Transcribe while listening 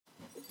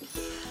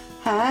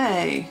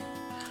Hey,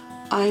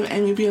 I'm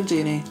Amy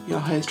Biondini, your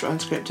host for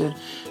Unscripted,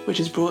 which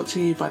is brought to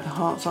you by the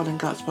Heart, Soul and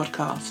Guts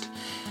podcast.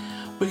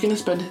 We're going to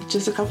spend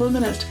just a couple of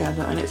minutes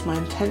together, and it's my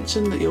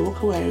intention that you'll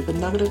walk away with a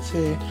nugget or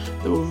two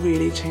that will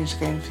really change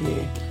the game for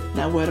you.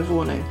 Now, word of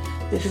warning,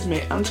 this is me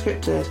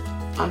unscripted,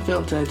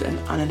 unfiltered and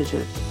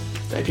unedited.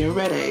 So if you're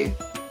ready,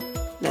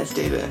 let's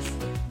do this.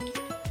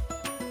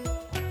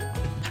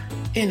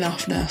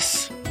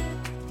 Enoughness.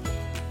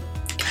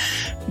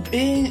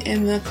 Being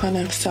in the kind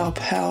of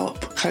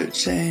self-help,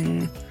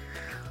 coaching,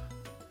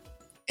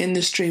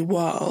 industry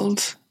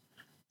world,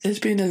 there's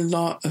been a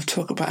lot of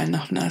talk about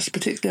enoughness,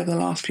 particularly over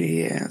the last few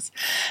years.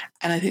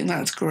 And I think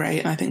that's great.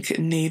 And I think it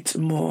needs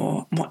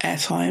more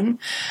airtime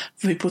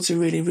for people to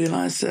really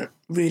realise that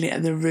really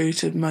at the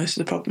root of most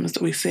of the problems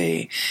that we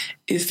see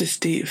is this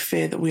deep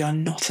fear that we are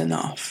not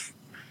enough.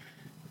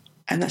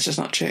 And that's just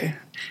not true.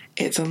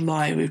 It's a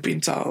lie we've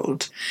been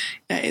told.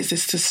 It's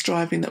this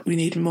striving that we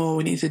need more,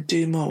 we need to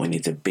do more, we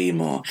need to be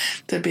more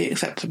to be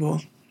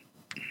acceptable.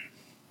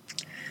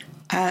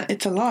 And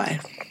it's a lie.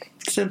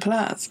 Simple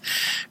as.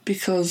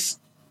 Because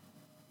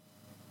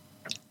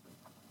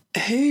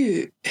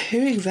who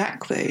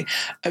exactly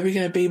are we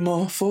going to be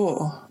more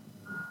for?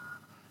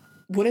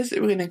 What is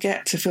it we're going to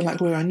get to feel like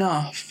we're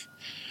enough?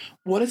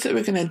 What is it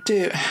we're going to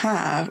do,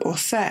 have, or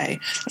say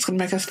that's going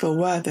to make us feel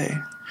worthy?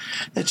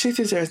 The truth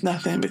is there is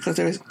nothing, because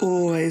there is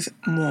always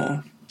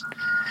more.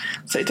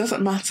 So it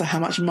doesn't matter how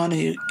much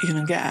money you're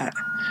going to get.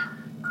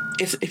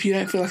 If you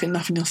don't feel like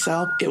enough in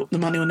yourself, the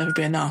money will never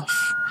be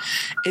enough.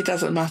 It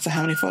doesn't matter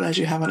how many followers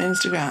you have on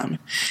Instagram.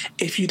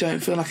 If you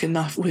don't feel like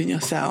enough within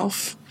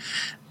yourself,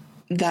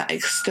 that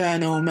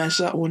external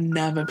measure will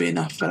never be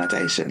enough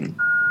validation.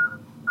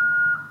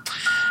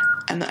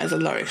 And that is a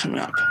lorry coming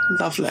up.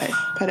 Lovely.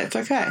 But it's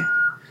okay.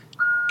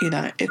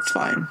 It's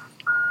fine.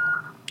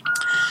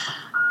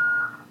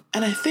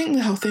 And I think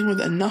the whole thing with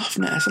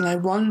enoughness, and I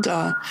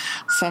wonder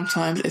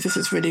sometimes if this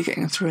is really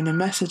getting through in the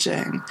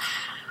messaging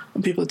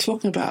when people are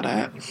talking about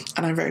it,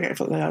 and I'm very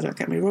grateful that they are, don't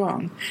get me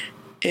wrong,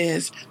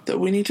 is that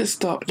we need to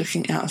stop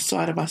looking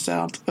outside of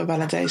ourselves for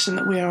validation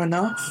that we are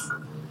enough,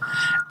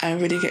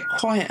 and really get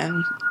quiet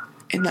and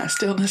in that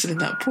stillness and in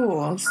that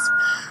pause,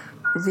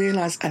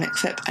 realise and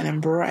accept and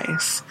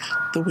embrace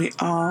that we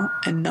are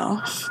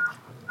enough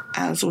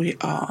as we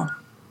are.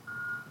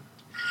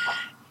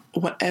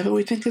 Whatever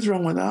we think is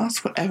wrong with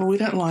us, whatever we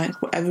don't like,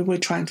 whatever we're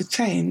trying to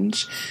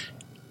change,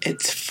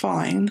 it's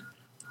fine.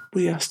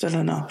 We are still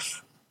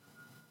enough.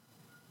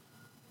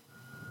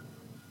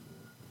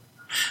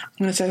 I'm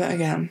going to say that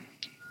again.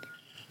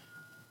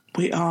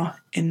 We are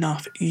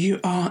enough. You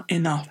are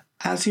enough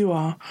as you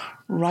are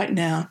right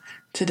now,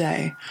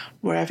 today,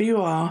 wherever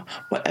you are,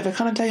 whatever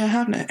kind of day you're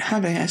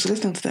having as you're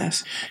listening to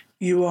this,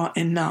 you are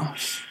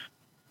enough.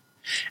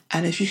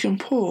 And if you can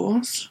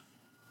pause,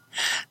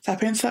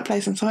 tap into that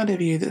place inside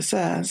of you that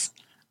says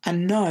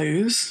and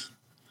knows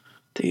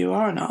that you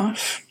are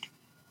enough,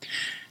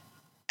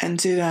 and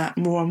do that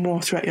more and more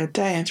throughout your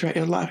day and throughout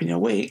your life and your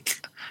week,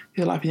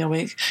 your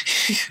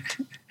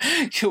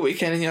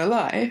weekend and your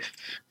life,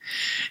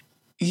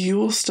 you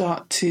will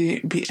start to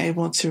be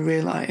able to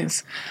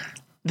realise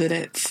that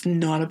it's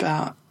not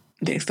about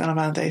the external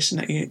validation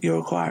that you're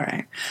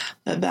acquiring,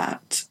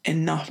 that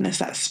enoughness,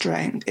 that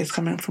strength is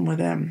coming from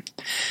within.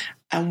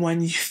 And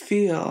when you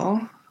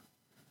feel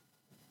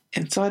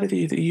inside of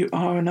you that you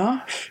are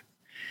enough,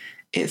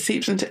 it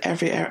seeps into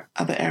every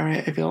other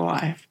area of your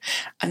life,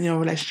 and your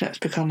relationships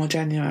become more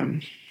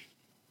genuine.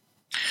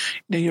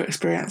 Your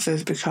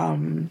experiences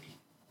become,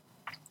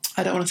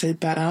 I don't want to say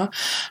better,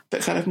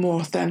 but kind of more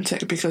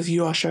authentic, because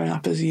you are showing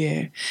up as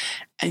you,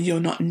 and you're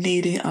not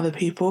needing other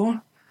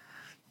people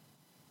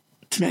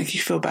to make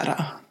you feel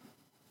better.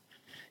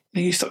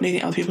 You stop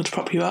needing other people to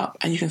prop you up,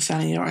 and you can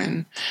stand in your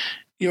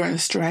own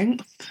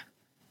strength.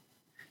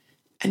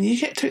 And you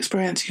get to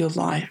experience your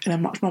life in a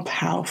much more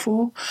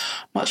powerful,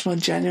 much more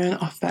genuine,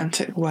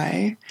 authentic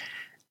way.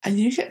 And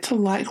you get to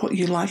like what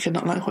you like and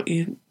not like what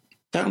you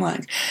don't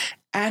like.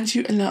 And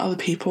you allow other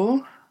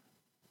people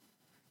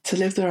to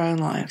live their own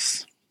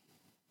lives.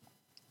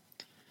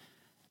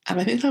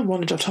 And I think I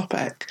wandered off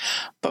topic,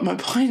 but my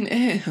point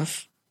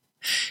is,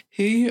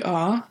 who you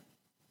are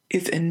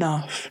is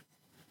enough.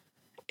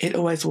 It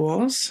always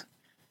was,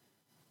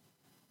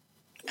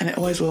 and it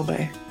always will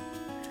be.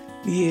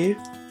 You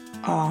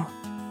are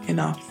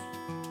enough.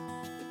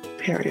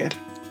 Period.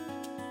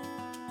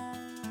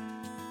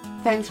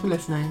 Thanks for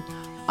listening.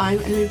 I'm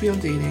Amy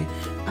Biondini,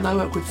 and I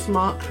work with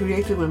smart,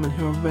 creative women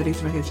who are ready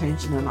to make a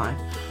change in their life.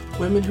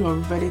 Women who are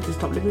ready to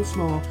stop living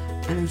small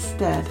and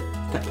instead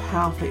step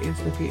powerfully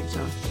into the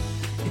future.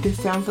 If this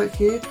sounds like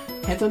you,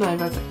 head on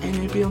over to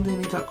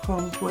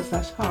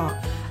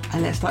amybiondini.com/heart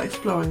and let's start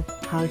exploring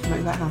how we can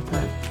make that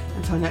happen.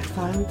 Until next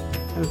time,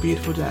 have a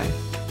beautiful day.